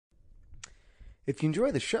If you enjoy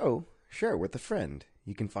the show, share it with a friend.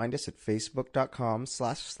 You can find us at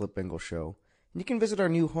facebook.com/SlipAngleShow. And you can visit our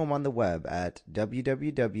new home on the web at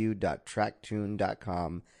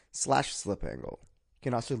www.tracktune.com/SlipAngle. You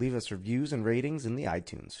can also leave us reviews and ratings in the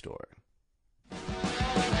iTunes store.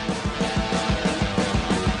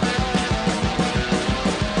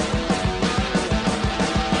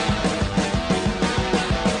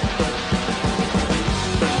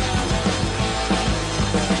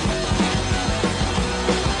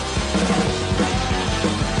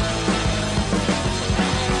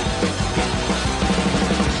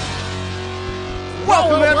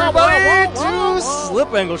 Welcome, everybody, to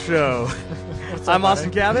Slip Angle Show. I'm Austin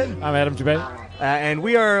Cabot. I'm Adam Jabay. And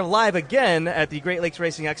we are live again at the Great Lakes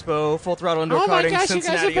Racing Expo, Full Throttle Indoor Oh my Karting, gosh,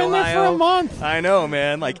 Cincinnati, you guys have been Ohio. there for a month. I know,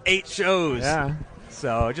 man. Like 8 shows. Yeah.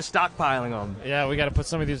 So just stockpiling them. Yeah, we got to put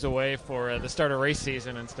some of these away for the start of race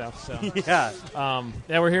season and stuff. So Yeah.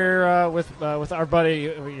 We're here with our buddy.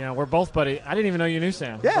 You know, we're both buddy. I didn't even know you knew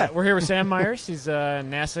Sam. Yeah. We're here with Sam Myers. He's a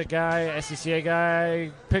NASA guy, SCCA guy,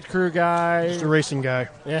 pit crew guy. Just a racing guy.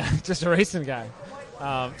 Yeah, just a racing guy.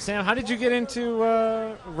 Sam, how did you get into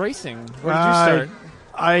racing? Where did you start?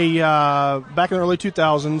 I back in the early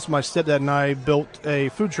 2000s, my stepdad and I built a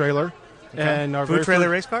food trailer. Okay. And our Food trailer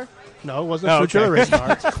race car? No, it wasn't a food trailer race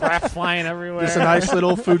car. Crap flying everywhere. Just a nice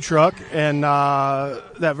little food truck. And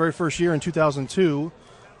that very first year in 2002,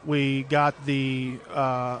 we got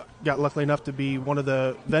luckily enough to be one of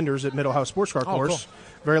the vendors at Mid-Ohio Sports Car Course. Cool.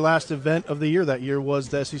 Very last event of the year that year was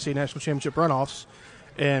the SCCA National Championship runoffs.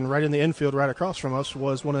 And right in the infield, right across from us,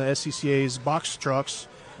 was one of the SCCA's box trucks.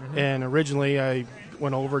 Mm-hmm. And originally, I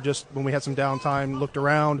went over just when we had some downtime, looked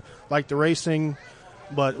around, liked the racing,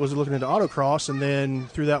 but was looking into autocross. And then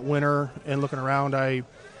through that winter and looking around, I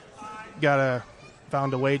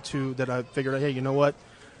found a way that I figured, hey, you know what?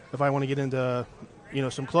 If I want to get into,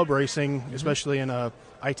 some club racing, mm-hmm. especially in a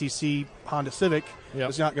ITC Honda Civic,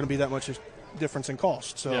 it's not going to be that much difference in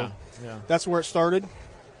cost. So that's where it started.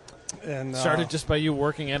 And started just by you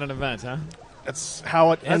working at an event, huh? That's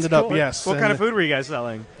how it ended up, yes. What kind of food were you guys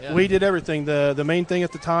selling? Yeah. We did everything. The main thing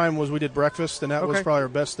at the time was we did breakfast, and that was probably our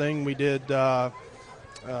best thing. We did, we did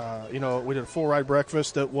a full ride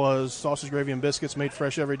breakfast that was sausage, gravy, and biscuits made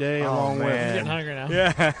fresh every day. I'm getting hungry now.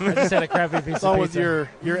 Yeah. I just had a crappy piece of pizza. With your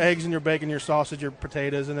eggs and your bacon, your sausage, your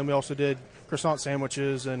potatoes, and then we also did croissant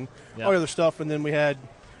sandwiches and all the other stuff. And then we had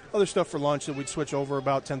other stuff for lunch that we'd switch over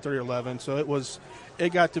about 10:30 or 11. So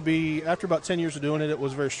it got to be, after about 10 years of doing it, it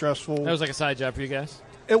was very stressful. That was like a side job for you guys?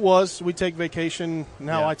 It was. We take vacation.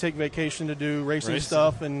 Now I take vacation to do racing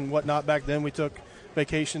stuff and whatnot. Back then we took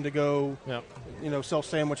vacation to go, sell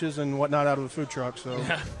sandwiches and whatnot out of the food truck. So,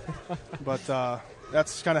 but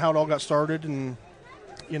that's kind of how it all got started. And,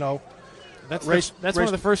 that's one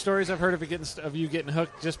of the first stories I've heard of you getting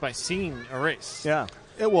hooked just by seeing a race. Yeah.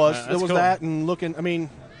 It was. It was cool. that and looking. I mean,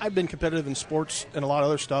 I've been competitive in sports and a lot of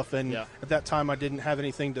other stuff, and at that time I didn't have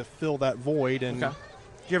anything to fill that void. And Did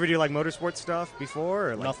you ever do like motorsport stuff before,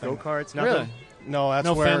 or like nothing. go-karts? Nothing? Really? No, that's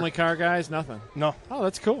no where family car guys. Nothing. No. Oh,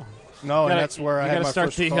 that's cool. No, and that's where I had my first car.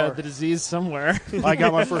 You got to start the disease somewhere. I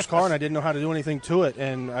got my first car and I didn't know how to do anything to it,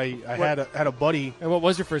 and I had a buddy. And what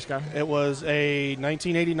was your first car? It was a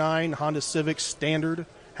 1989 Honda Civic Standard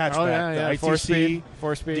hatchback. Oh yeah. The ITC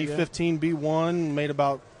four-speed D15 B1 made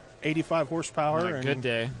about 85 horsepower. On a good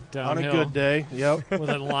day. On a good day, yep. With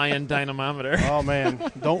a Lion dynamometer. Oh, man.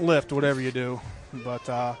 Don't lift, whatever you do. But,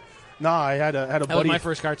 I had a buddy. That was my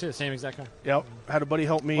first car, too. Same exact car. Yep. I had a buddy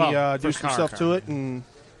help me do some stuff to it and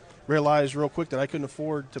realized real quick that I couldn't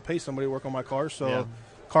afford to pay somebody to work on my car. So,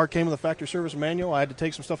 car came with a factory service manual. I had to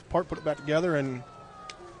take some stuff apart, put it back together, and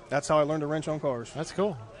that's how I learned to wrench on cars. That's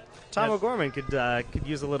cool. Tom O'Gorman could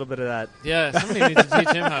use a little bit of that. Yeah, somebody needs to teach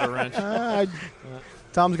him how to wrench.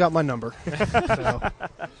 Tom's got my number. So,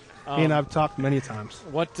 he and I've talked many times.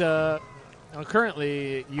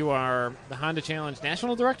 Currently, you are the Honda Challenge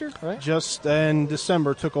National Director, right? Just in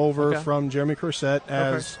December, took over from Jeremy Corsett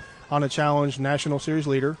as Honda Challenge National Series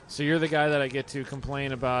leader. So you're the guy that I get to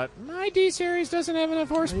complain about, my D-Series doesn't have enough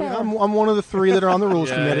horsepower. Yeah, I'm one of the 3 that are on the rules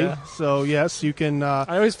committee. Yeah. So, yes, you can...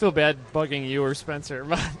 I always feel bad bugging you or Spencer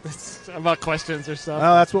about questions or stuff.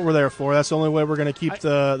 That's what we're there for. That's the only way we're going to keep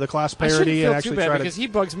the class parity. I shouldn't feel too bad because he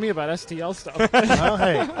bugs me about STL stuff. Well,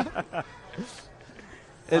 hey...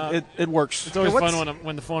 It works. It's always fun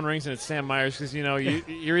when the phone rings and it's Sam Myers because,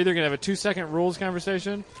 you're either going to have a 2-second rules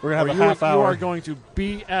conversation we're going to have a half hour. You are going to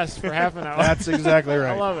BS for half an hour. That's exactly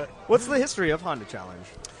right. I love it. What's the history of Honda Challenge?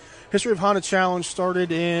 History of Honda Challenge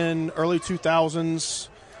started in early 2000s.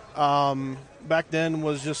 Back then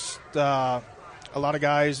was just a lot of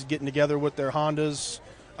guys getting together with their Hondas,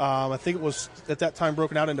 I think it was at that time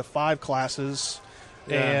broken out into 5 classes.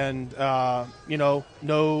 Yeah. And,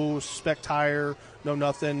 no spec tire, no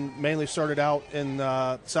nothing. Mainly started out in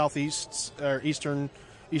southeast or eastern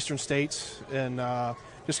states, and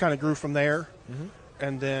just kind of grew from there. Mm-hmm.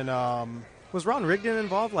 And then Was Ron Rigdon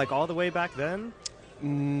involved, like, all the way back then?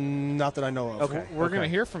 not that I know of. Okay. We're going to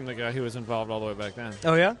hear from the guy who was involved all the way back then.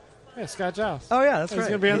 Oh, yeah? Yeah, Scott Giles. Oh, yeah, that's He's right.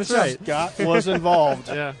 gonna be on the That's show. right. Scott was involved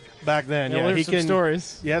Yeah. back then. Yeah, Yeah, there's he some can.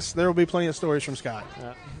 stories. Yes, there will be plenty of stories from Scott.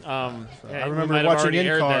 I remember might have watching already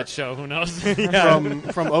aired in-car. that show. Who knows?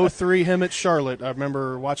 From 03 him at Charlotte. I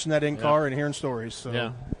remember watching that in car and hearing stories. So.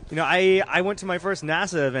 Yeah. You know, I went to my first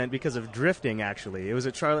NASA event because of drifting, actually. It was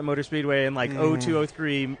at Charlotte Motor Speedway in, like, 02,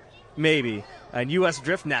 03, maybe. And U.S.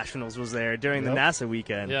 Drift Nationals was there during the NASA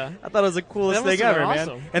weekend. Yeah. I thought it was the coolest That must thing have ever, been man.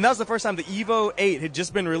 awesome. And that was the first time the Evo 8 had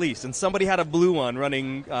just been released, and somebody had a blue one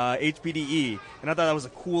running HPDE. And I thought that was the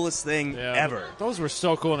coolest thing ever. Those were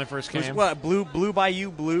so cool when they first It was came. what, Blue Bayou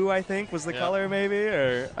Blue, I think, was the color, maybe?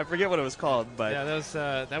 Or I forget what it was called. But Yeah,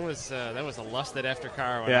 that was a lusted after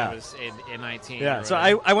car when Yeah. I was in 19. yeah, or so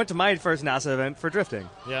whatever. I went to my first NASA event for drifting.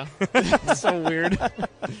 Yeah. So weird.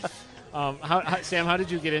 Sam, how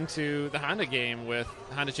did you get into the Honda game with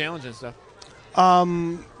Honda Challenge and stuff?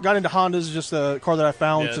 Got into Hondas, just a car that I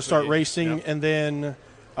found Yeah, to that's start what you- racing, yeah. and then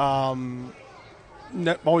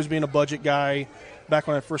always being a budget guy. Back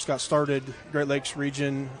when I first got started, Great Lakes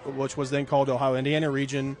region, which was then called Ohio Indiana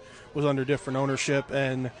region, was under different ownership,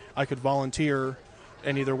 and I could volunteer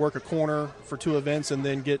and either work a corner for 2 events and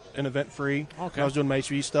then get an event free. Okay. I was doing my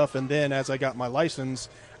HV stuff, and then as I got my license,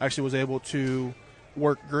 I actually was able to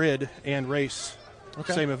work grid and race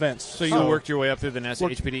same events. So you worked your way up through the NASA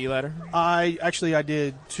Worked- HPDE ladder? I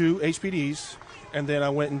did 2 HPDs, and then I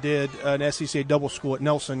went and did an SCCA double school at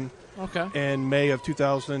Nelson Okay. in May of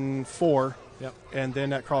 2004. Yep. And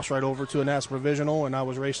then that crossed right over to a NASA provisional, and I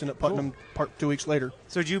was racing at Putnam Park 2 weeks later.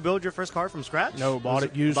 So did you build your first car from scratch? No, bought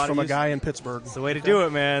it used from a guy in Pittsburgh. It's the way to do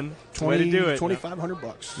it, man. It's the way to do it.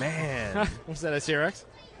 $2,500. Man. Was that a CRX?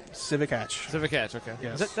 Civic hatch. Civic Hatch, okay.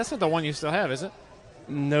 Yes. That's not the one you still have, is it?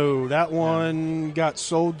 No, that one got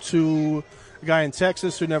sold to a guy in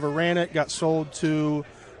Texas who never ran it. Got sold to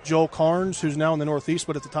Joel Carnes, who's now in the Northeast,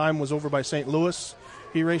 but at the time was over by St. Louis.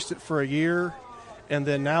 He raced it for a year, and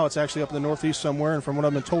then now it's actually up in the Northeast somewhere, and from what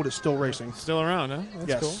I've been told, it's still racing. Still around, huh? That's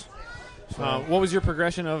Yes. cool. So, What was your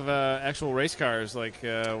progression of actual race cars, like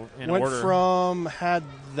in went order? from had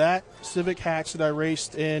that Civic hatch that I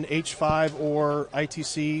raced in H5 or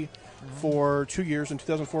ITC for 2 years in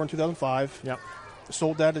 2004 and 2005. Yep.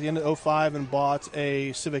 Sold that at the end of 05 and bought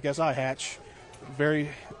a Civic SI hatch.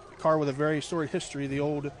 Car with a very storied history. The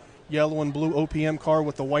old yellow and blue OPM car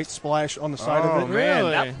with the white splash on the side Oh, of it. man.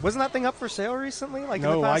 Really? Wasn't that thing up for sale recently? Like in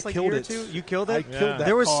No, the past, I like, killed year or it. two? You killed it? I killed that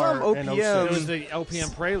There was car some in OPM. 06. It was the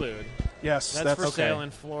LPM Prelude. Yes, That's for okay. sale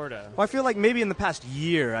in Florida. Well, I feel like maybe in the past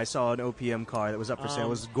year I saw an OPM car that was up for sale. It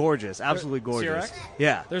was gorgeous. Absolutely gorgeous. CRX?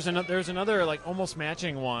 Yeah. There's another like almost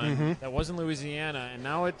matching one that was in Louisiana, and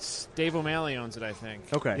now it's Dave O'Malley owns it, I think.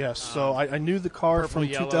 Okay. Yes, so I knew the car purple, from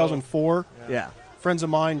yellow. 2004. Yeah. Friends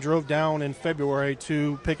of mine drove down in February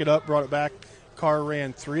to pick it up, brought it back. Car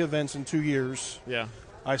ran 3 events in 2 years. Yeah.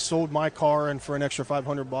 I sold my car and for an extra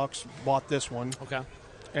 $500 bought this one. Okay.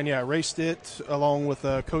 And yeah, raced it along with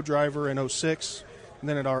a co-driver in 06. And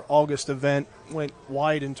then at our August event, went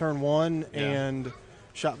wide in turn 1 and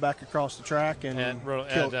shot back across the track and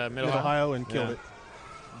killed Mid-Ohio and killed Yeah. it.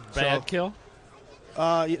 Bad kill?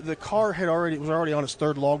 The car was already on its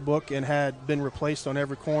 3rd logbook and had been replaced on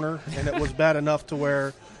every corner, and it was bad enough to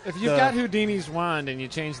where If you've got Houdini's wand and you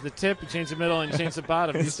change the tip, you change the middle, and you change the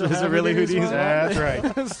bottom, you still Is it have really Houdini's Houdini's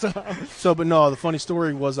wand? That's right. So, but no, the funny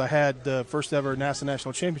story was I had the first ever NASA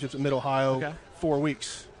National Championships at Mid-Ohio Okay. 4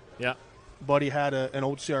 weeks. Yeah. Buddy had an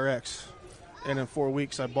old CRX, and in 4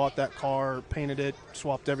 weeks I bought that car, painted it,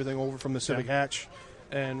 swapped everything over from the Civic hatch,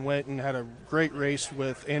 and went and had a great race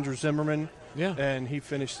with Andrew Zimmerman. Yeah. And he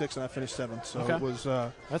finished 6th and I finished 7th. So Okay. it was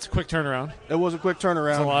That's a quick turnaround. a quick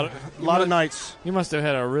turnaround. That's a lot of nights. You must have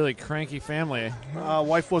had a really cranky family.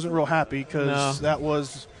 Wife wasn't real happy because No. that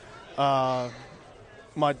was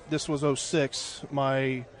this was 06.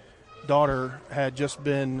 My daughter had just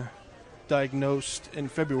been diagnosed in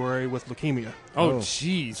February with leukemia. Oh,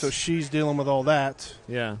 jeez. So she's dealing with all that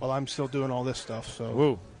yeah. while I'm still doing all this stuff. So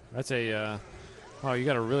Woo. That's a. Wow, you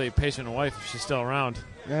got a really patient wife if she's still around.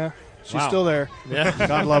 yeah, she's Wow. still there. Yeah.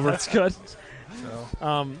 God love her. That's good.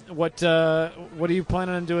 So. What are you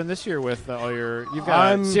planning on doing this year with all your? You've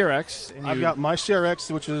got CRX. And I've got my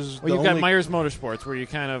CRX, which is Well, you've got Myers Motorsports, where you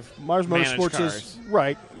kind of Myers manage Motorsports cars. is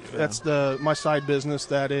right. That's my side business.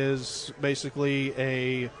 That is basically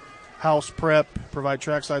a house prep, provide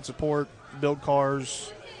trackside support, build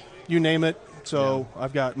cars, you name it. So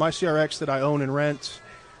I've got my CRX that I own and rent.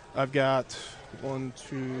 I've got 4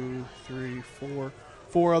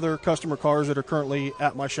 other customer cars that are currently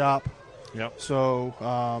at my shop. Yep.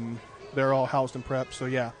 So they're all housed and prepped. So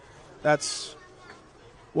yeah, that's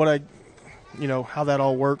what how that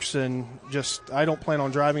all works. And I don't plan on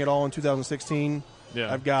driving at all in 2016.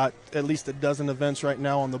 Yeah. I've got at least a dozen events right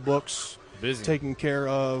now on the books. Busy. Taking care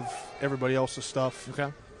of everybody else's stuff.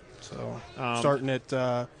 Okay. So starting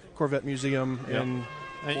at Corvette Museum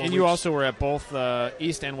and you also were at both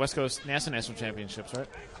East and West Coast NASA National Championships, right?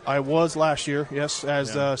 I was last year, yes,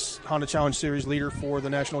 as Honda Challenge Series leader for the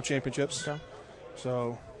National Championships. Okay.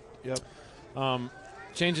 So, yep.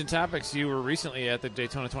 Changing topics, you were recently at the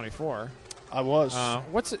Daytona 24. I was.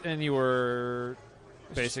 And you were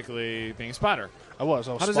basically being a spotter. I was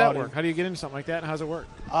How does spotting. that work? How do you get into something like that? How does it work?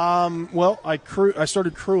 Well, I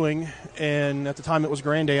started crewing, and at the time it was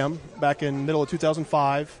Grand Am back in middle of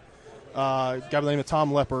 2005. A guy by the name of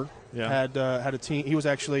Tom Lepper had a team. He was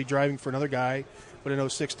actually driving for another guy, but in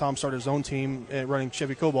 2006 Tom started his own team running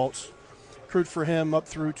Chevy Cobalts. Crewed for him up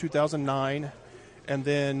through 2009, and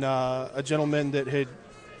then a gentleman that had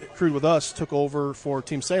crewed with us took over for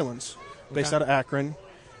Team Salins, based out of Akron,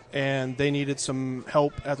 and they needed some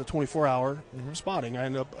help at the 24-hour spotting. I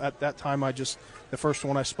ended up at that time the first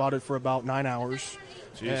one I spotted for about 9 hours.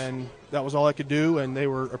 Jeez. And that was all I could do, and they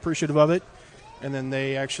were appreciative of it. And then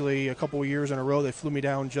they actually, a couple of years in a row, they flew me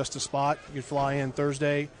down just to spot. You could fly in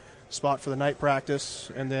Thursday, spot for the night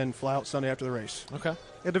practice, and then fly out Sunday after the race. Okay.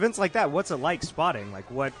 At events like that, what's it like spotting? Like,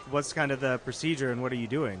 what's kind of the procedure, and what are you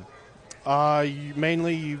doing?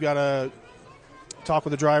 Mainly, you got to talk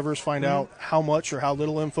with the drivers, find out how much or how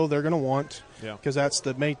little info they're going to want, because that's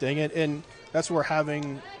the main thing. And that's where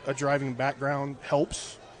having a driving background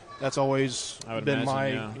helps. That's always been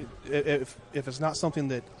if it's not something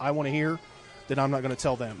that I want to hear, then I'm not going to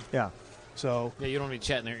tell them. Yeah. So you don't be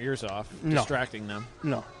chatting their ears off, distracting them.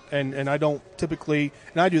 No. And I don't typically,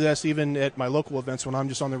 and I do this even at my local events when I'm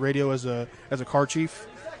just on the radio as a car chief.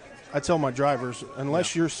 I tell my drivers,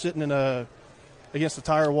 unless you're sitting against a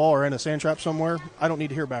tire wall or in a sand trap somewhere, I don't need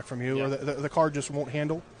to hear back from you, or the car just won't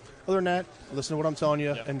handle. Other than that, listen to what I'm telling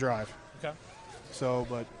you and drive. Okay. So,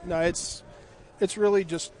 but no, it's really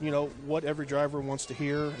just what every driver wants to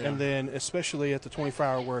hear, and then especially at the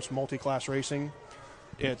 24-hour where it's multi-class racing,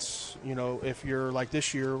 it's if you're like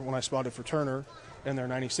this year when I spotted for Turner in their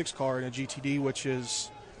 96 car in a GTD, which is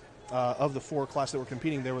of the 4 classes that were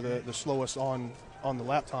competing, they were the slowest on the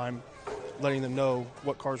lap time, letting them know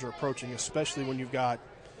what cars are approaching, especially when you've got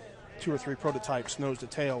 2 or 3 prototypes nose to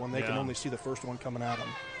tail and they can only see the first one coming at them.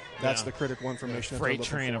 That's the critical information. Freight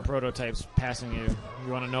train of prototypes passing you.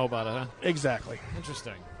 You want to know about it, huh? Exactly.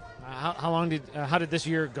 Interesting. How did this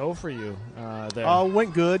year go for you there?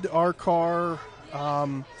 Went good. Our car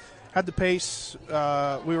had the pace.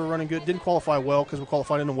 We were running good. Didn't qualify well because we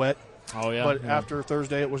qualified in the wet. Oh, yeah. But after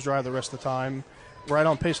Thursday, it was dry the rest of the time. Right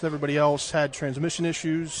on pace with everybody else. Had transmission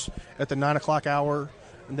issues at the 9 o'clock hour,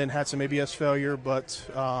 and then had some ABS failure. But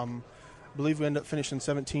I believe we ended up finishing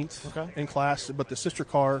 17th in class. But the sister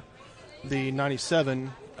car, the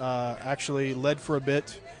 97, actually led for a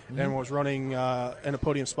bit and was running in a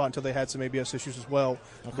podium spot until they had some ABS issues as well.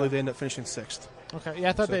 I believe they ended up finishing 6th. Okay. Yeah,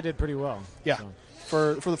 I thought they did pretty well. Yeah.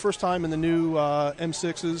 So. For the first time in the new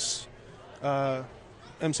M6s, M6R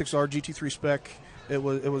GT3 spec, it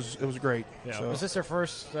was great. Yeah. So. Was this their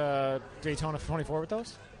first Daytona 24 with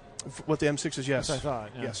those? With the M6s, yes. That's what I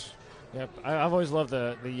thought. Yeah. Yes. Yep. I've always loved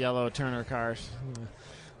the yellow Turner cars.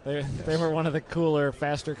 They were one of the cooler,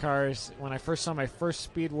 faster cars. When I first saw my first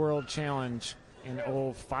Speed World Challenge in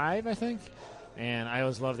 2005, I think, and I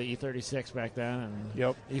always loved the E36 back then,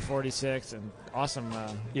 and E46, and awesome.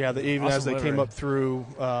 Even awesome as they livery. came up through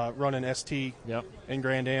running ST in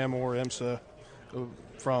Grand Am or IMSA,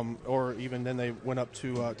 or even then they went up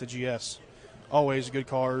to GS. Always good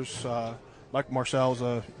cars. Mike Marcel's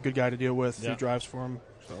a good guy to deal with. He drives for him.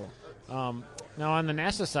 So. Now, on the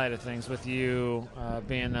NASA side of things, with you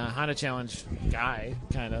being the Honda Challenge guy,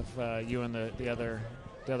 kind of, you and the other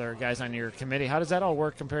guys on your committee, how does that all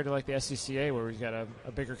work compared to like the SCCA, where we've got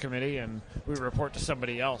a bigger committee and we report to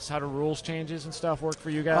somebody else? How do rules changes and stuff work for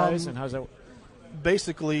you guys, and how's that?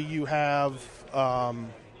 Basically, you have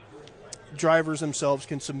drivers themselves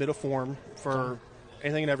can submit a form for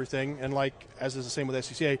anything and everything, and like as is the same with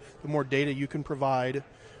SCCA, the more data you can provide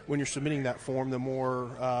when you're submitting that form, the more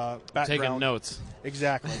background. Taking notes.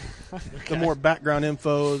 Exactly. The more background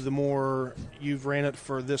info, the more you've ran it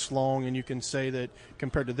for this long, and you can say that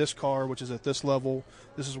compared to this car, which is at this level,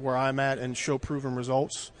 this is where I'm at, and show proven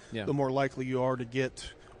results. The more likely you are to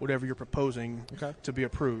get whatever you're proposing to be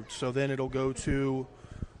approved. So then it'll go to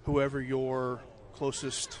whoever your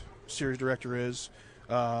closest series director is,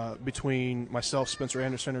 between myself, Spencer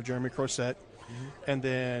Anderson, or Jeremy Crosette. And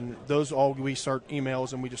then we start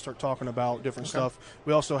emails and we just start talking about different stuff.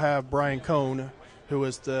 We also have Brian Cohn, who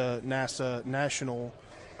is the NASA national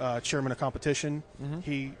chairman of competition.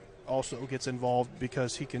 He also gets involved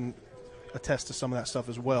because he can attest to some of that stuff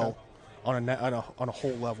as well on a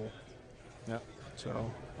whole level. Yeah.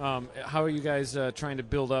 So, how are you guys trying to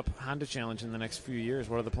build up Honda Challenge in the next few years?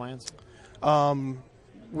 What are the plans?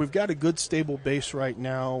 We've got a good stable base right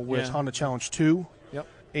now with Honda Challenge 2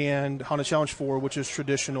 and Honda Challenge 4, which is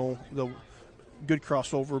traditional, the good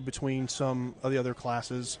crossover between some of the other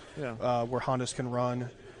classes where Hondas can run.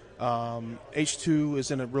 H2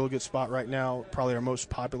 is in a really good spot right now, probably our most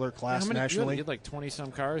popular class nationally. You had like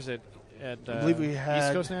 20-some cars at I believe we had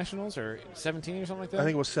East Coast Nationals, or 17 or something like that? I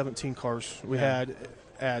think it was 17 cars we had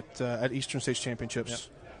at Eastern States Championships.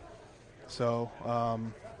 So,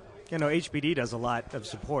 HPD does a lot of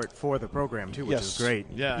support for the program, too, which is great.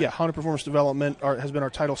 Yeah, Honda Performance Development has been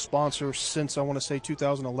our title sponsor since, I want to say,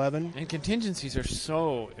 2011. And contingencies are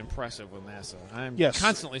so impressive with NASA. I'm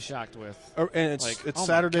constantly shocked with. And it's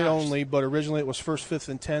Saturday only, but originally it was 1st, 5th,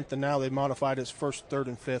 and 10th, and now they modified it as 1st, 3rd,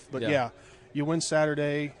 and 5th. But, you win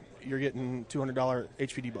Saturday, you're getting $200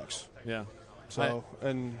 HPD bucks. Yeah. So,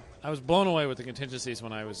 I was blown away with the contingencies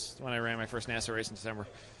when I ran my first NASA race in December.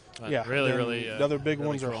 Really. The other big really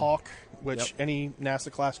ones are cool. Hawk, which any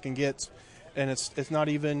NASA class can get, and it's not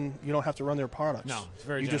even, you don't have to run their products. No, it's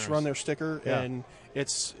very You generous. just run their sticker, and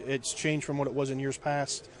it's changed from what it was in years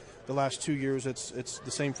past. The last 2 years, it's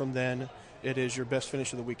the same from then. It is your best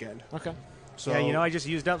finish of the weekend. Okay. So, I just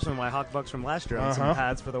used up some of my Hawk bucks from last year on some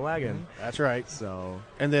pads for the wagon. That's right. So,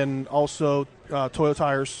 and then also Toyo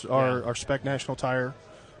Tires, our spec national tire.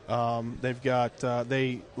 They've got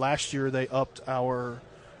last year they upped our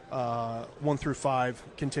 1 through 5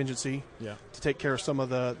 contingency to take care of some of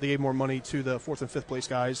they gave more money to the 4th and 5th place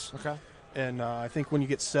guys. Okay. And I think when you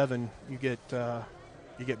get 7, you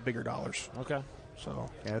get bigger dollars. Okay. So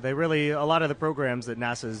they really, a lot of the programs that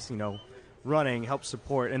NASA's running help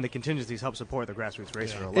support, and the contingencies help support the grassroots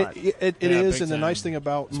racer a lot. It is, and the nice thing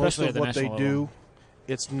about especially most of what they level. do,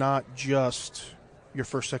 it's not just your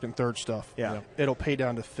 1st, 2nd, 3rd stuff. It'll pay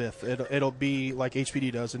down to 5th. It'll be like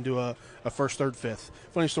HPD does and do a 1st, 3rd, 5th.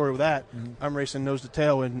 Funny story with that, I'm racing nose to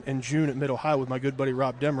tail in June at Mid-Ohio with my good buddy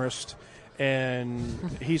Rob Demarest, and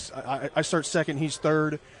I start 2nd, he's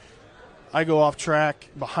 3rd. I go off track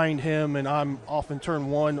behind him, and I'm off in turn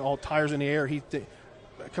 1, all tires in the air.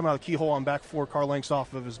 Come out of the keyhole, I'm back 4 car lengths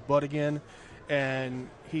off of his butt again, and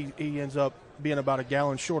he ends up being about a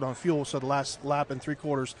gallon short on fuel. So the last lap and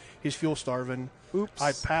 3/4, he's fuel starving. Oops!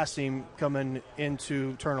 I pass him coming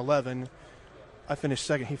into turn 11. I finished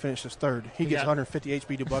 2nd. He finishes 3rd. He gets 150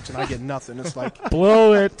 HPD bucks, and I get nothing. It's like,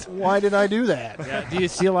 blow it. Why did I do that? Yeah. Do you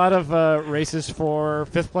see a lot of races for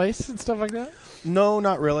 5th place and stuff like that? No,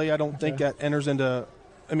 not really. I don't think that enters into.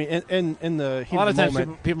 I mean, in the heat a lot of of the times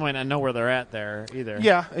moment, people might not know where they're at there either.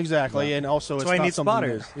 Yeah, exactly. And also, that's it's why not I need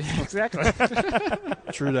something spotters. Exactly.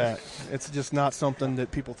 True that. It's just not something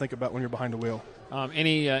that people think about when you're behind the wheel.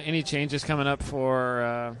 Any changes coming up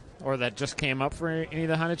for or that just came up for any of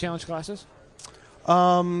the Honda Challenge classes?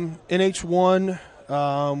 In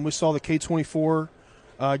H1, we saw the K24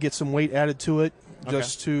 get some weight added to it.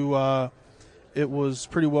 Just to, it was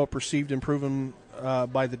pretty well perceived and proven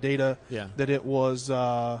by the data that it was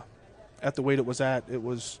at the weight it was at. It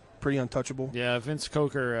was pretty untouchable. Yeah, Vince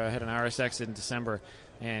Coker had an RSX in December,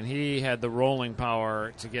 and he had the rolling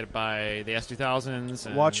power to get by the S2000s.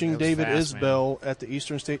 And watching David fast, Isbell at the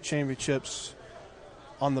Eastern State Championships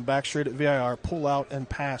on the back straight at VIR pull out and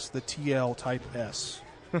pass the TL Type S.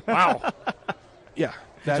 Wow. Yeah.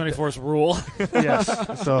 24's rule.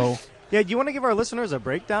 Yes. So. Yeah, do you want to give our listeners a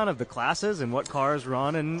breakdown of the classes and what cars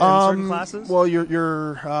run in certain classes? Well,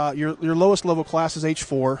 your lowest level class is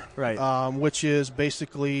H4, right? Which is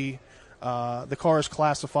basically the car is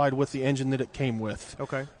classified with the engine that it came with.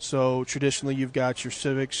 Okay. So traditionally, you've got your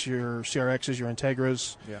Civics, your CRXs, your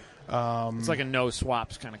Integras. Yeah. It's like a no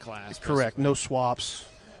swaps kind of class. Correct. Basically. No swaps.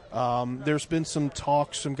 There's been some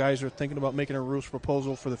talk. Some guys are thinking about making a rules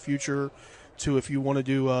proposal for the future to if you want to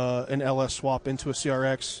do an LS swap into a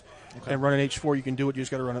CRX. And run an H4, you can do it. You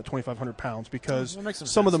just got to run at 2,500 pounds because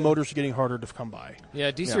some of the motors are getting harder to come by.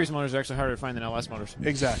 Yeah, D-Series motors are actually harder to find than LS motors.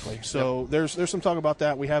 Exactly. So there's some talk about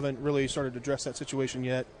that. We haven't really started to address that situation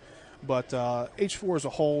yet. But H4 as a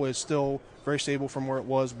whole is still very stable from where it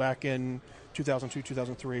was back in 2002,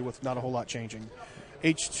 2003 with not a whole lot changing.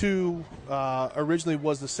 H2 originally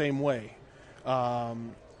was the same way.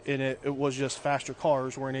 and it was just faster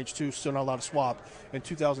cars. Where in H2, still not allowed to swap. In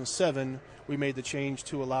 2007, we made the change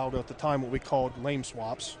to allow at the time what we called lame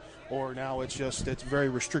swaps, or now it's very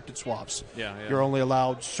restricted swaps. Yeah. You're only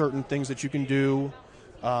allowed certain things that you can do,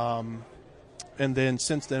 and then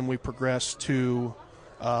since then we progressed to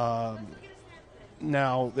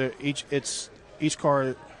now each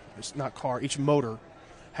motor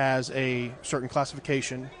has a certain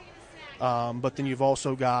classification, but then you've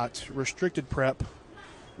also got restricted prep,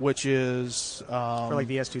 which is for like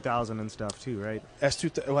the S2000 and stuff too, right?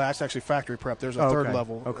 S2. Well, that's actually factory prep. There's a third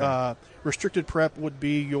level. Okay. Restricted prep would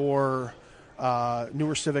be your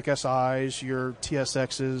newer Civic SIs, your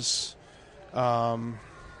TSXs,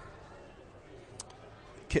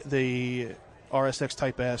 the RSX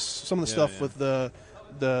Type S, some of the stuff with the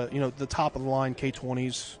top of the line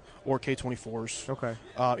K20s or K24s. Okay.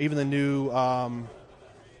 Even the new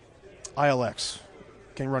ILX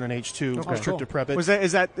can run an H2 restricted prep.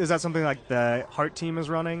 Is that something like the Hart team is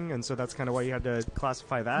running, and so that's kind of why you had to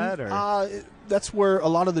classify that? Or? That's where a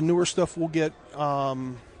lot of the newer stuff will get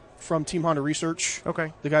from Team Honda Research.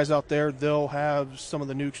 Okay. The guys out there, they'll have some of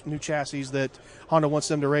the new chassis that Honda wants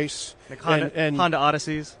them to race. Like Honda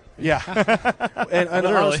Odysseys. Yeah. and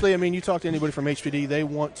honestly, I mean, you talk to anybody from HPD, they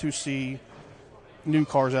want to see new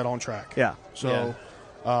cars out on track. Yeah. So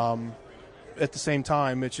at the same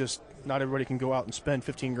time, it's just not everybody can go out and spend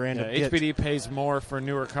 $15,000 to get. HPD pays more for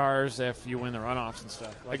newer cars if you win the runoffs and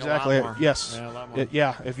stuff. Like exactly. A lot more. Yes. Yeah, a lot more.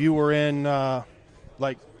 If you were in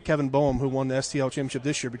like Kevin Boehm, who won the STL championship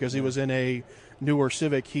this year because he was in a newer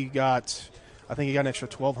Civic, I think he got an extra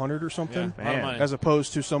 $1,200 or something, a lot of money. as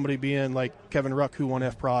opposed to somebody being like Kevin Ruck, who won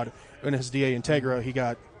F-Prod in his DA Integra. He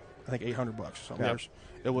got, I think, $800 or something.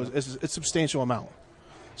 Yep. It's a substantial amount.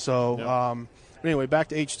 So anyway, back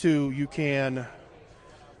to H2,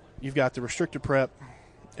 you've got the restricted prep,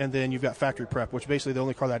 and then you've got factory prep, which basically the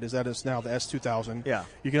only car that is now the S2000. Yeah.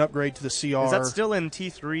 You can upgrade to the CR. Is that still in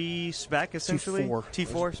T3 spec, essentially?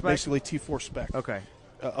 T4 spec? Basically T4 spec. Okay.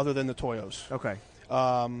 Other than the Toyos. Okay.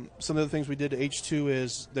 Some of the things we did to H2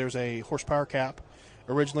 is there's a horsepower cap.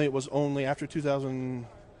 Originally, it was only after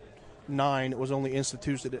 2009, it was only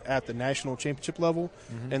instituted at the national championship level.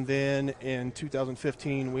 Mm-hmm. And then in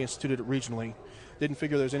 2015, we instituted it regionally. Didn't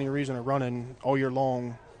figure there's any reason to run in all year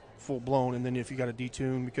long, full blown, and then if you got to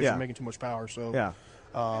detune because you're making too much power. So,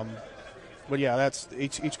 but yeah, that's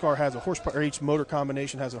each car has a horsepower, or each motor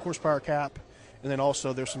combination has a horsepower cap, and then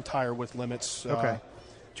also there's some tire width limits. Okay.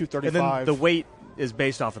 235. And then the weight is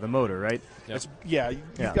based off of the motor, right? Yep.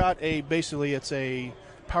 You've got it's a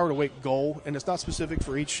power to weight goal, and it's not specific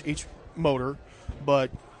for each motor,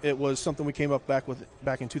 but it was something we came up back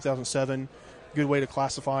in 2007. Good way to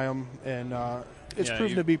classify them, and it's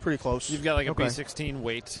proven to be pretty close. You've got like a B16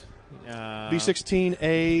 weight.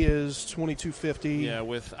 B16A is 2250. Yeah,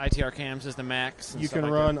 with ITR cams as the max. You can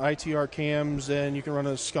run ITR cams, and you can run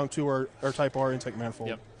a Skunk 2 or Type R intake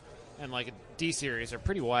manifold. Yep. And like a D series are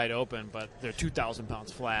pretty wide open, but they're 2,000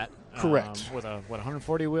 pounds flat. Correct. With a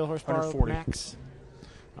 140 wheel horsepower 140 max.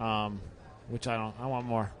 Which I want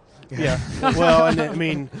more. Yeah. Well, and I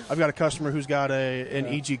mean, I've got a customer who's got an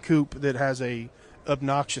EG Coupe that has a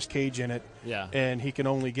obnoxious cage in it. Yeah. And he can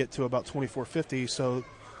only get to about 2450. So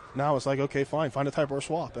now it's like, okay, fine, find a Type R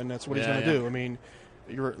swap, and that's what he's going to do. I mean,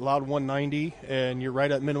 you're allowed 190, and you're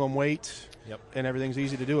right at minimum weight. Yep. And everything's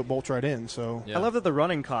easy to do. It bolts right in. So I love that the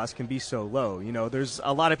running cost can be so low. You know, there's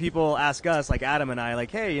a lot of people ask us, like Adam and I,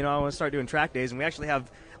 like, hey, I want to start doing track days, and we actually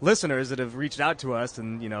have listeners that have reached out to us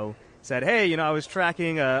and said, hey, I was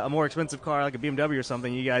tracking a more expensive car like a BMW or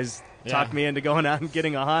something. You guys talked me into going out and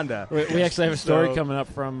getting a Honda. We actually have a story coming up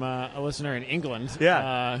from a listener in England.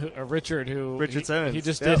 Yeah. Richard Simmons. He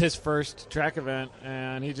just did his first track event,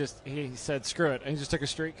 and he said, screw it. And he just took a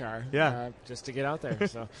street car just to get out there.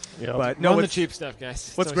 So, But run the cheap stuff,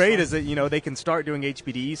 guys. What's great is that, they can start doing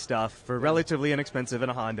HPDE stuff for relatively inexpensive in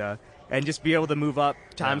a Honda and just be able to move up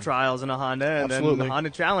time trials in a Honda and then the Honda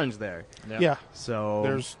Challenge there. Yeah. So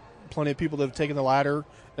there's plenty of people that have taken the ladder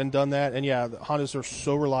and done that, and the Hondas are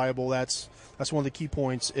so reliable. That's one of the key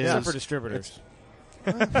points. Except for distributors.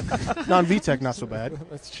 Non-VTEC, not so bad.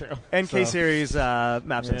 That's true. And K-Series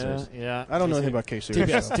map sensors. Yeah. I don't know anything about K-Series.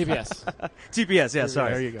 TPS. TPS, yeah,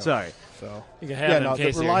 sorry. There you go. Sorry. So you can have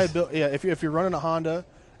the reliability. Yeah, if you're running a Honda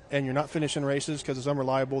and you're not finishing races because it's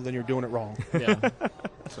unreliable, then you're doing it wrong. Yeah.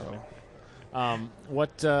 So,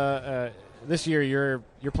 this year you're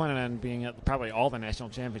planning on being at probably all the national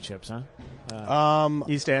championships, huh?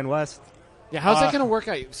 East and West. Yeah, how's that going to work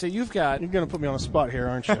out? So you're going to put me on the spot here,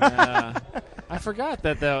 aren't you? I forgot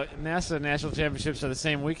that the NASA National Championships are the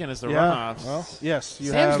same weekend as the Yeah. runoffs. Well, yes.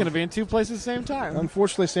 Sam's going to be in 2 places at the same time.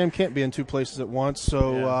 Unfortunately, Sam can't be in 2 places at once.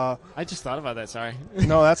 So Yeah. I just thought about that. Sorry.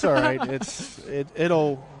 no, that's all right.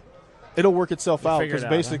 It'll work itself out figure it because out,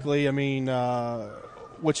 basically, I mean,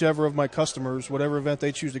 whichever of my customers, whatever event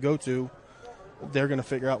they choose to go to, they're going to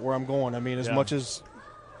figure out where I'm going. I mean, as much as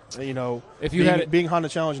If you being Honda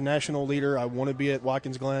Challenge national leader, I want to be at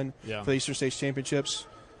Watkins Glen Yeah. for the Eastern States Championships.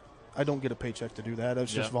 I don't get a paycheck to do that.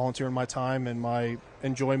 It's just Yeah. volunteering my time and my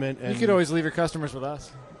enjoyment. And You could always leave your customers with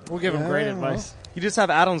us. We'll give them great Yeah, advice. You just have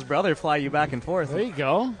Adam's brother fly you back and forth. There you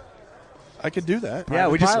go. I could do that. Yeah,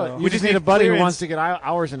 we just Pilot. we You just need a buddy who clearance. wants to get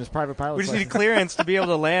hours in his private pilot. We just need clearance to be able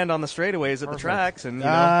to land on the straightaways at the Perfect. tracks and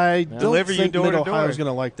I don't deliver you think door to Mid-Ohio's door.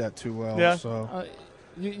 going to like that too well. Yeah. So.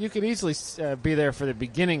 You could easily be there for the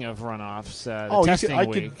beginning of runoffs, the I testing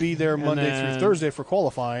week. could be there And Monday then- through Thursday for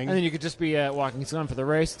qualifying. And then you could just be at Watkins Glen for the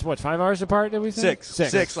race. It's what, 5 hours apart? Did we say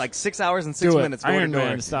Six, like 6 hours and 6 Do it. minutes. Door to Iron door.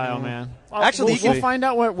 Man style, man. Actually, we'll find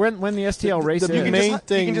out when the STL race the is. You main can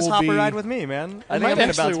thing just will hop a be- ride with me, man. I It think might I'm gonna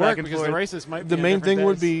actually bounce work back and because the forth. races might the be main on thing different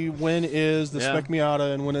would days. be when is the Yeah. Spec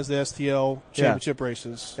Miata and when is the STL championship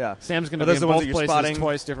races. Yeah. Sam's going to Are be those in the ones both that you're places spotting?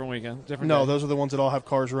 twice, different weekend. Different No, day. those are the ones that all have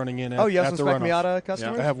cars running in. Oh, you have at some the Spec runoff. Miata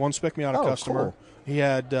customers? I have one Spec Miata Oh, customer. cool. He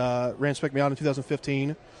had ran Spec Miata in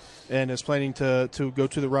 2015 and is planning to go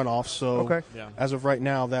to the runoff. So Okay. Yeah. as of right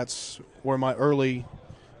now, that's where my early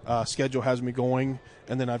schedule has me going.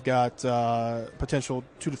 And then I've got potential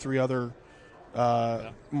 2 to 3 other.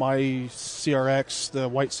 My CRX, the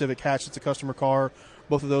white Civic hatch, it's a customer car.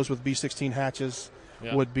 Both of those with B16 hatches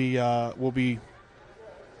Yeah. will be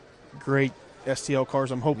great STL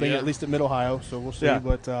cars. I'm hoping Yeah. at least at Mid Ohio. So we'll see. Yeah.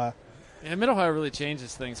 But Yeah, Mid Ohio really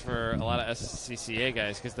changes things for a lot of SCCA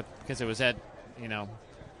guys because it was at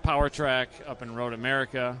Power Track up in Road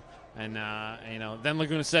America, and then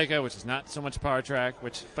Laguna Seca, which is not so much Power Track,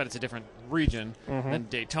 but it's a different region. Then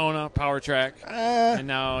Daytona Power Track, and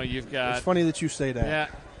now you've got it's funny that you say that.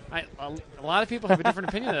 yeah. A lot of people have a different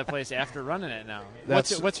opinion of that place after running it now.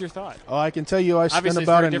 What's your thought? Oh, I can tell you, I spent Obviously, it's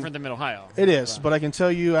about very different than Mid Ohio. It is, but I can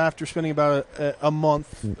tell you after spending about a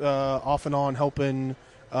month off and on helping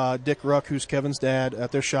Dick Ruck, who's Kevin's dad,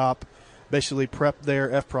 at their shop, basically prep their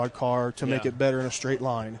F-Prod car to make Yeah. it better in a straight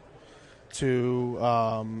line. To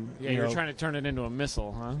You're trying to turn it into a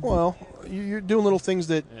missile, huh? well, you're doing little things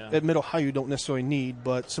that Yeah. at Mid Ohio you don't necessarily need,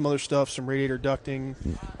 but some other stuff, some radiator ducting,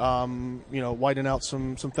 widening out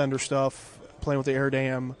some fender stuff, playing with the air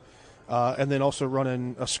dam, and then also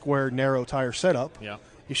running a square narrow tire setup. Yeah.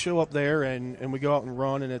 You show up there and we go out and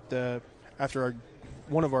run, and after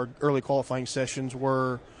one of our early qualifying sessions,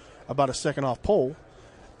 we're about a second off pole,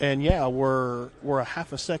 and we're a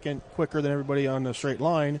half a second quicker than everybody on the straight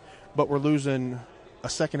line, but we're losing a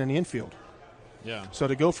second in the infield. Yeah. So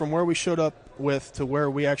to go from where we showed up with to where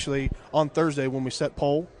we actually on Thursday when we set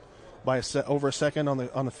pole by over a second on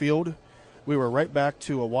the field, we were right back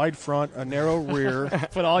to a wide front, a narrow rear.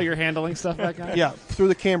 Put all your handling stuff back on? Yeah, threw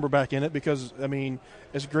the camber back in it because, I mean,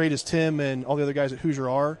 as great as Tim and all the other guys at Hoosier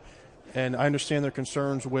are, and I understand their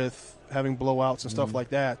concerns with having blowouts and stuff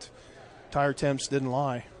like that, tire temps didn't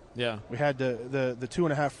lie. Yeah. We had the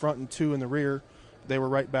 2.5 front and 2 in the rear. They were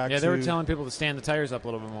right back Yeah, to... they were telling people to stand the tires up a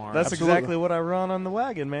little bit more. That's Absolutely. exactly what I run on the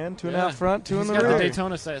wagon, man. 2.5 front, 2 in He's the got rear. the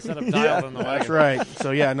Daytona set up dialed in the wagon. That's right.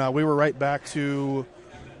 So, we were right back to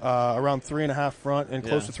around 3.5 front and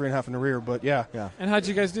close to 3.5 in the rear. But, yeah. And how'd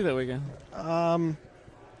you guys do that weekend?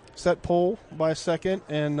 Set pole by a second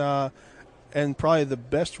and probably the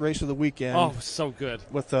best race of the weekend Oh, so good.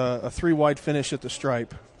 with a 3-wide finish at the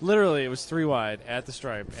stripe. Literally, it was 3 wide at the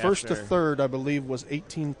stripe. First to after. third, I believe, was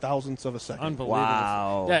 18 thousandths of a second. Unbelievable.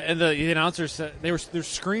 Wow. Yeah, and the announcers said they're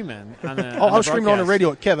screaming on the I was screaming on the broadcast.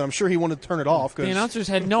 radio at Kevin. I'm sure he wanted to turn it off. The announcers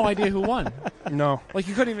had no idea who won. No. Like,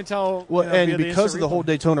 you couldn't even tell. Well, via and because of the instant whole replay.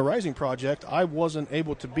 Daytona Rising project, I wasn't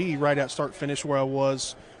able to be right at start finish where I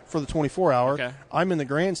was for the 24-hour. Okay. I'm in the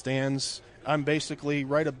grandstands. I'm basically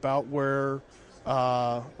right about where,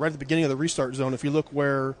 right at the beginning of the restart zone. If you look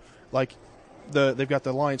where, like, they've got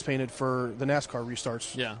the lines painted for the NASCAR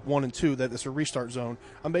restarts, Yeah. 1 and 2. That it's a restart zone.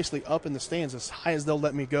 I'm basically up in the stands as high as they'll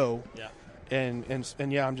let me go. Yeah. And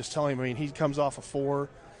I'm just telling him. I mean, he comes off a 4,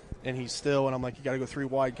 and he's still. And I'm like, you got to go 3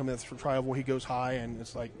 wide. Come in for tri-oval. He goes high, and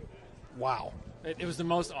it's like, wow. It was the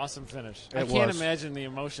most awesome finish. I It can't was. imagine the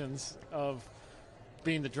emotions of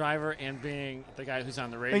being the driver and being the guy who's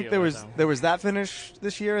on the radio. I think there was that finish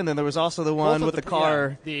this year, and then there was also the one with the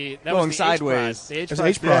car going sideways. The It's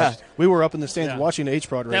H-Prod. We were up in the stands watching the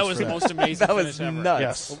H-Prod race. That was the most amazing that finish was ever. nuts.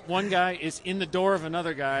 Yes. One guy is in the door of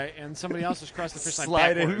another guy, and somebody else has crossed the finish line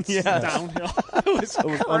Sliding, backwards yes. downhill. It was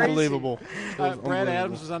crazy. Unbelievable. It was Brad unbelievable.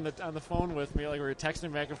 Adams was on the phone with me, like we were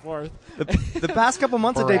texting back and forth. The past couple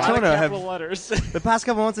months of A lot of Daytona capital letters. the past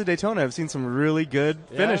couple months of Daytona have seen some really good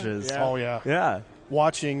finishes. yeah. Oh, yeah. Yeah.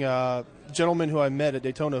 Watching gentleman who I met at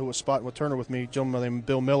Daytona who was spotting with Turner with me, gentleman named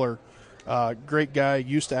Bill Miller. Great guy,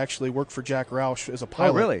 used to actually work for Jack Roush as a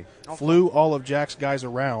pilot. Oh, really? Flew all of Jack's guys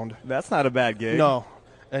around. That's not a bad gig. No.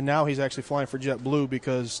 And now he's actually flying for JetBlue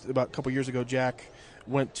because about a couple years ago, Jack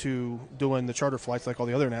went to doing the charter flights like all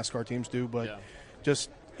the other NASCAR teams do. But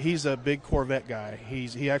he's a big Corvette guy.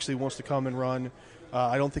 He actually wants to come and run.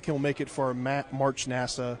 I don't think he'll make it for a March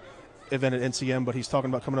NASA event at NCM, but he's talking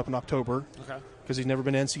about coming up in October. Okay. Because he's never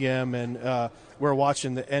been to NCM, and we're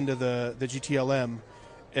watching the end of the GTLM,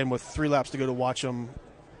 and with 3 laps to go to watch them,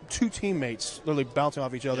 2 teammates literally bouncing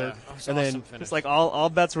off each other, and then finish. It's like all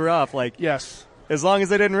bets were off. Like, yes, as long as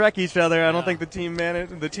they didn't wreck each other, I don't think the team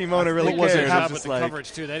owner really was cares. it Job half- with the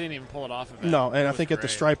coverage too. They didn't even pull it off of it. no, and It I was think at the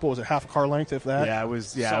great. stripe, what was it, half a car length, if that? Yeah, it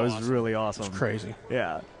was. Yeah, So it was awesome. really awesome. It's crazy.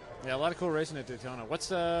 Yeah. Yeah, a lot of cool racing at Daytona. What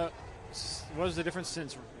was the difference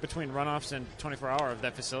between runoffs and 24-hour of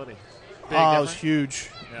that facility? Big It was difference? huge.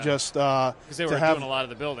 Yeah. Just Because they were to have doing a lot of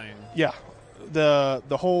the building. yeah,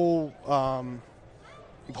 the whole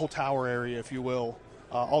tower area, if you will.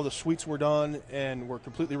 All the suites were done and were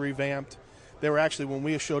completely revamped. They were actually, when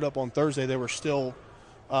we showed up on Thursday, they were still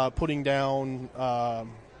putting down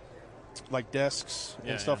like desks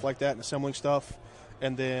and stuff like that and assembling stuff.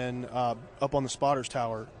 And then up on the spotters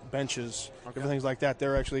tower, benches, everything's like that.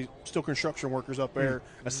 They're actually still construction workers up there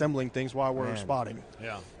assembling things while we're spotting.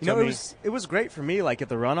 Yeah. You know, it was great for me, like at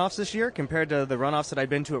the runoffs this year, compared to the runoffs that I'd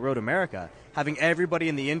been to at Road America. Having everybody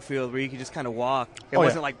in the infield where you could just kind of walk. It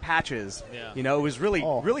wasn't like patches. Yeah. You know, it was really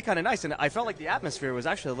kind of nice, and I felt like the atmosphere was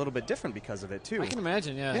actually a little bit different because of it too. I can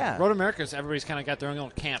imagine, yeah. Yeah. Road America's, everybody's kind of got their own little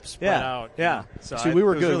camp spread out. Yeah. So See, we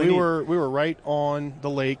were it was good. really neat. We were right on the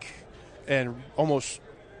lake, and almost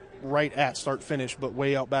right at start finish, but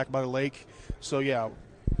way out back by the lake. So yeah,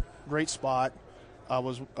 great spot. I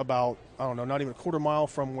was about not even a quarter mile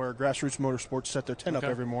from where Grassroots Motorsports set their tent up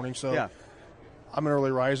every morning. So Yeah. I'm an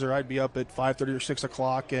early riser. I'd be up at 5:30 or 6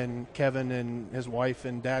 o'clock, and Kevin and his wife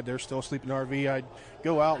and dad, they're still asleep in the RV. I'd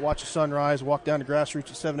go out, watch the sunrise, walk down to Grassroots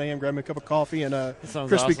at 7 a.m., grab me a cup of coffee and a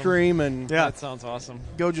sounds Krispy awesome. Kreme, and That sounds awesome.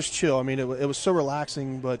 go just chill. I mean, it was so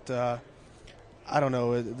relaxing, but I don't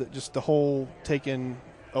know, just the whole taking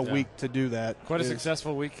a week to do that. Quite a is-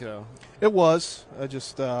 successful week, though. It was.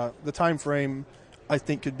 Just the time frame, I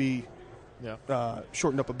think, could be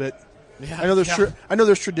shortened up a bit. Yeah. I know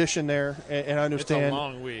there's tradition there, and I understand. It's a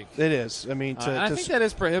long week. It is. I mean, And I think that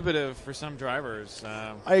is prohibitive for some drivers.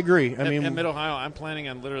 I agree. I at mean, Mid-Ohio, I'm planning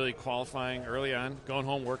on literally qualifying early on, going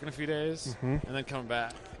home, working a few days, and then coming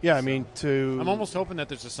back. yeah. I mean, I'm almost hoping that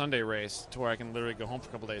there's a Sunday race to where I can literally go home for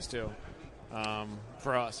a couple days, too.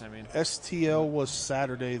 For us, I mean. STL was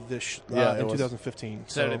Saturday in it was. 2015.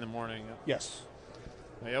 Saturday so, in the morning. yes.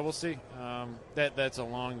 Yeah, we'll see. That's a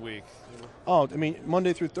long week. Oh, I mean,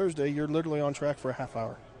 Monday through Thursday, you're literally on track for a half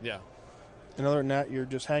hour. Yeah. And other than that, you're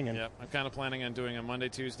just hanging. Yeah. I'm kind of planning on doing a Monday,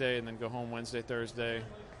 Tuesday, and then go home Wednesday, Thursday,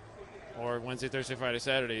 or Wednesday, Thursday, Friday,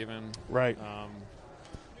 Saturday even. Right.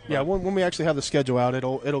 Yeah. When we actually have the schedule out,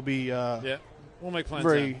 it'll be. Yeah. We'll make plans.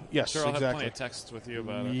 Very- then. yes, sure, I'll have exactly. plenty of texts with you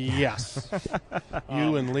about it. Yes.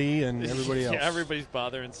 You and Lee and everybody else. Yeah, everybody's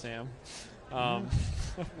bothering Sam.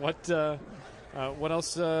 What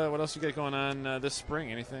else? What else you got going on this spring?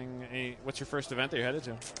 What's your first event that you're headed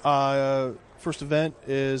to? First event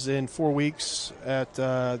is in 4 weeks at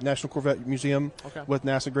National Corvette Museum with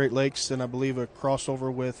NASA Great Lakes, and I believe a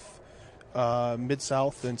crossover with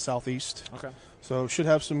Mid-South and Southeast. Okay. So should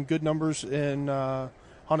have some good numbers in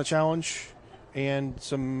Honda Challenge, and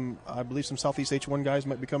I believe some Southeast H1 guys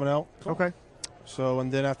might be coming out. Cool. Okay. So,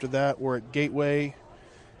 and then after that, we're at Gateway,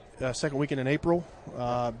 second weekend in April.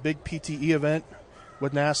 Big PTE event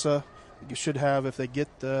with NASA. You should have, if they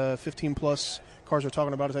get the 15-plus cars they're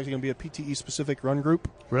talking about, it's actually going to be a PTE-specific run group.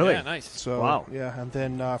 Really? Yeah, nice. So, Wow. yeah, and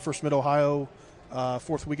then First Mid-Ohio,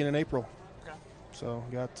 fourth weekend in April. Okay. So,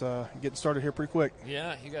 got getting started here pretty quick.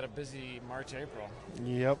 Yeah, you got a busy March, April.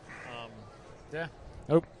 Yep. Yeah.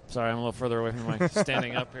 Oh, sorry, I'm a little further away from my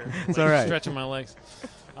standing up here. It's all right. Stretching my legs.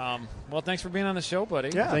 Well, thanks for being on the show, buddy.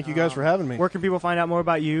 Yeah. Thank you guys for having me. Where can people find out more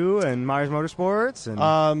about you and Myers Motorsports?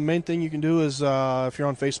 And Main thing you can do is if you're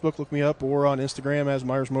on Facebook, look me up, or on Instagram as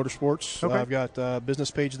Myers Motorsports. Okay. I've got a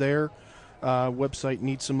business page there. Website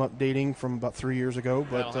needs some updating from about 3 years ago,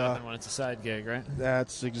 but That'll happen when it's a side gig, right?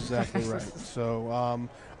 that's exactly right. So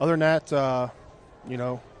other than that,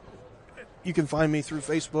 you can find me through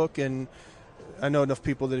Facebook, and I know enough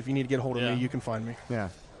people that if you need to get a hold of me, you can find me. Yeah.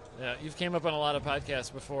 Yeah, you've came up on a lot of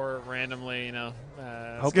podcasts before randomly,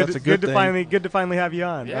 I hope Good, that's a good good to thing. good to finally have you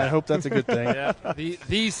on. Yeah. I hope that's a good thing. Yeah,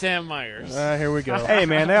 the Sam Myers. Here we go. Hey,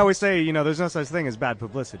 man, they always say, there's no such thing as bad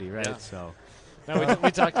publicity, right? Yeah. So. No,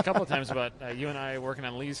 we talked a couple of times about you and I working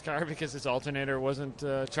on Lee's car because his alternator wasn't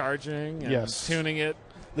charging and Yes. tuning it.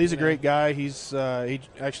 Lee's a great guy. He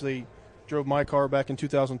actually drove my car back in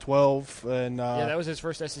 2012, and Yeah, that was his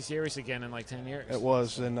first SCCA race again in like 10 years. it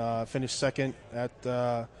was, and finished second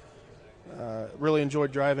at. Really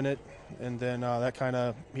enjoyed driving it, and then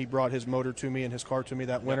he brought his motor to me and his car to me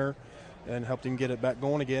that winter, and helped him get it back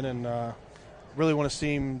going again, and really want to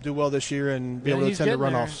see him do well this year and be able to he's attend the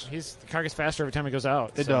getting there. runoffs. The car gets faster every time he goes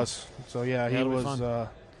out. It does. So he it'll be was. fun.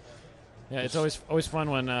 Yeah, it's always fun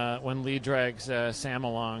when Lee drags Sam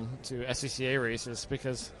along to SCCA races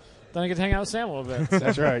because then I get to hang out with Sam a little bit.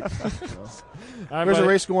 That's right. There's a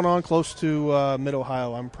race going on close to Mid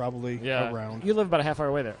Ohio. I'm probably around. You live about a half hour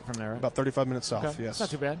away from there, right? About 35 minutes south. Okay. Yes.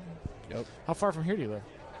 That's not too bad. Yep. How far from here do you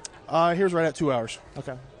live? Here's right at 2 hours.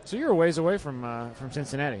 Okay. So you're a ways away from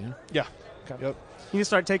Cincinnati, huh? Yeah. Okay. Yep. You can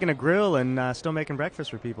start taking a grill and still making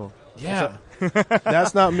breakfast for people. Yeah.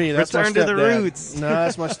 That's not me. That's Return my to the stepdad. roots. No,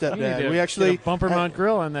 that's my You need stepdad. to We get actually a bumper mount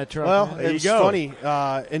grill on that truck. Well, man. it's funny.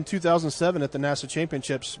 In 2007 at the NASA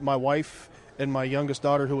Championships, my wife and my youngest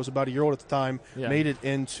daughter, who was about a year old at the time, made it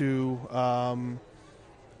into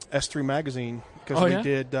S3 magazine because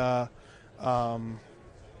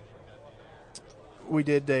we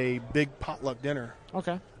did a big potluck dinner.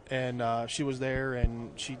 Okay. And she was there,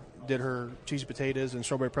 and she did her cheesy potatoes and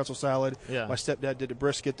strawberry pretzel salad. Yeah. My stepdad did the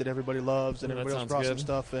brisket that everybody loves, and Yeah, that everybody else sounds brought some good.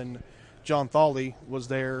 stuff. And John Thawley was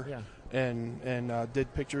there. Yeah. And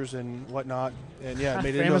did pictures and whatnot, and it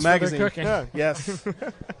made it into a Famous for their magazine. cooking. Yeah, yes,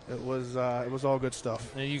 it was all good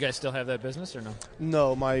stuff. And you guys still have that business or no?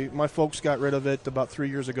 No, my folks got rid of it about 3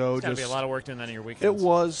 years ago. It's got to be a lot of work doing that in your It weekends.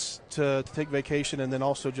 was to take vacation, and then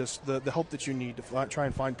also just the help that you need to try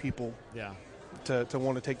and find people Yeah. to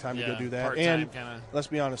want to take time to go do that. Part-time And kinda. let's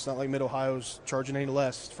be honest, not like Mid Ohio's charging any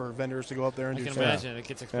less for vendors to go up there and I do can stuff. imagine it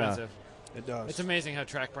gets expensive. It does. It's amazing how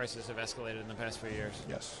track prices have escalated in the past few years.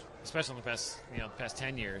 Yes. Especially in the past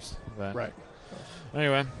 10 years. But Right.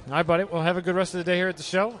 Anyway, all right, buddy. Well, have a good rest of the day here at the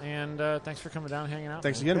show, and thanks for coming down and hanging out.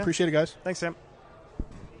 Thanks man. again. Appreciate it, guys. Thanks, Sam.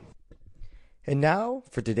 And now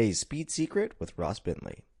for today's Speed Secret with Ross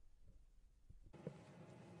Bentley.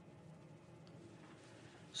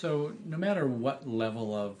 So no matter what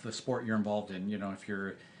level of the sport you're involved in, if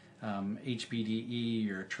you're HPDE,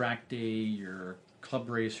 you're a track day, you're a club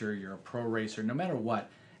racer, you're a pro racer, no matter what,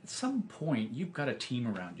 at some point you've got a team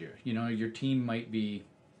around you. Your team might be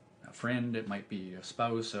a friend, it might be a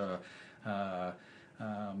spouse, a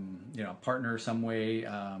partner some way.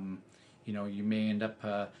 You may end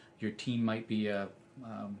up, your team might be a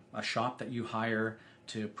shop that you hire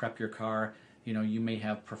to prep your car. You may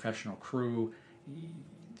have professional crew.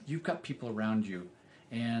 You've got people around you,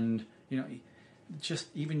 and just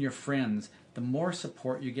even your friends. The more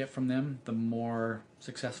support you get from them, the more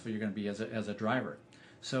successful you're going to be as a driver.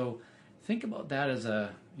 So think about that as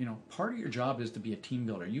part of your job is to be a team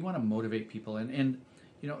builder. You want to motivate people, and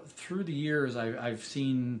through the years I've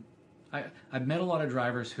met a lot of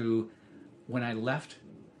drivers who, when I left,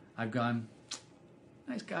 I've gone,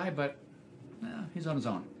 nice guy, but he's on his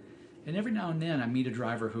own. And every now and then I meet a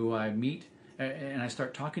driver who I meet and I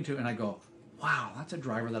start talking to, and I go, wow, that's a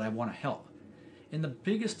driver that I want to help. And the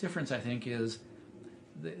biggest difference, I think, is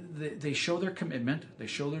they show their commitment, they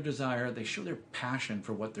show their desire, they show their passion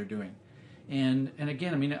for what they're doing. And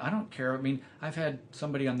again, I don't care. I've had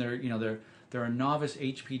somebody on there, they're a novice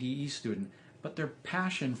HPDE student, but their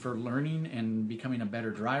passion for learning and becoming a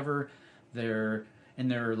better driver, they're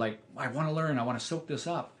like, I want to learn, I want to soak this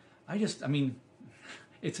up.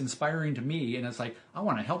 It's inspiring to me, and it's like, I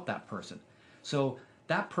want to help that person. So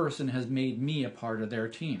that person has made me a part of their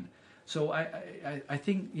team. So I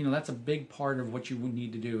think that's a big part of what you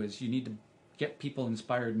need to do is you need to get people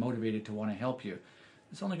inspired, motivated to want to help you.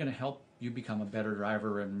 It's only going to help you become a better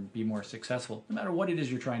driver and be more successful, no matter what it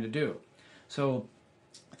is you're trying to do. So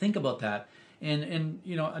think about that. And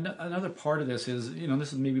another part of this is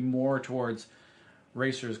this is maybe more towards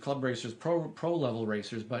racers, club racers, pro level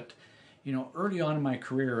racers, but early on in my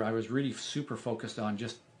career, I was really super focused on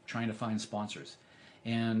just trying to find sponsors,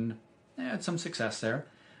 and I had some success there.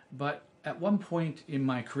 But at one point in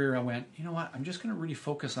my career, I went, you know what? I'm just going to really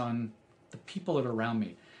focus on the people that are around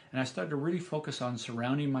me. And I started to really focus on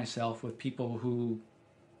surrounding myself with people who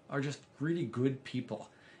are just really good people.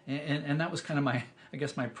 And that was kind of my, I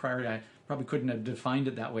guess, my priority. I probably couldn't have defined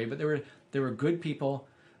it that way, but they were good people.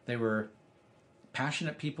 They were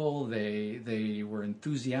passionate people. They were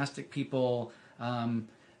enthusiastic people.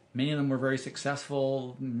 Many of them were very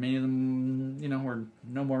successful. Many of them, were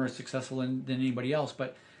no more successful than anybody else.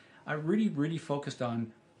 But I really, really focused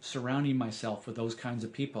on surrounding myself with those kinds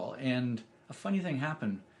of people. And a funny thing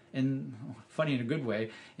happened, and funny in a good way,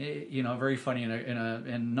 very funny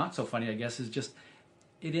and not so funny, I guess, is just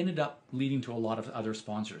it ended up leading to a lot of other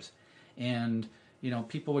sponsors. And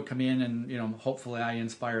people would come in and hopefully I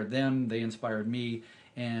inspired them, they inspired me,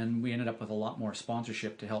 and we ended up with a lot more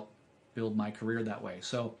sponsorship to help build my career that way.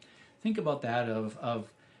 So think about that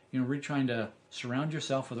of really trying to surround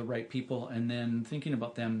yourself with the right people, and then thinking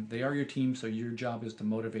about them. They are your team, so your job is to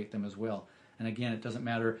motivate them as well. And again, it doesn't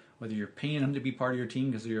matter whether you're paying them to be part of your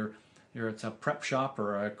team because it's a prep shop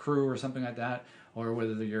or a crew or something like that, or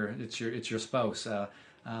whether it's your spouse.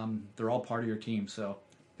 They're all part of your team, so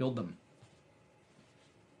build them.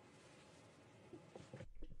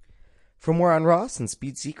 For more on Ross and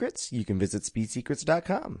Speed Secrets, you can visit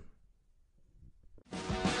speedsecrets.com.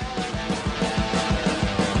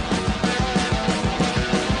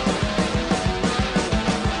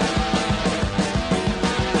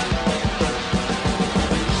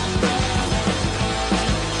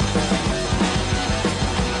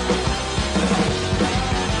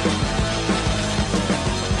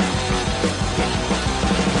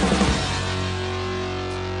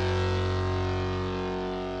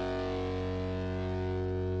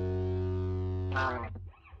 Wow.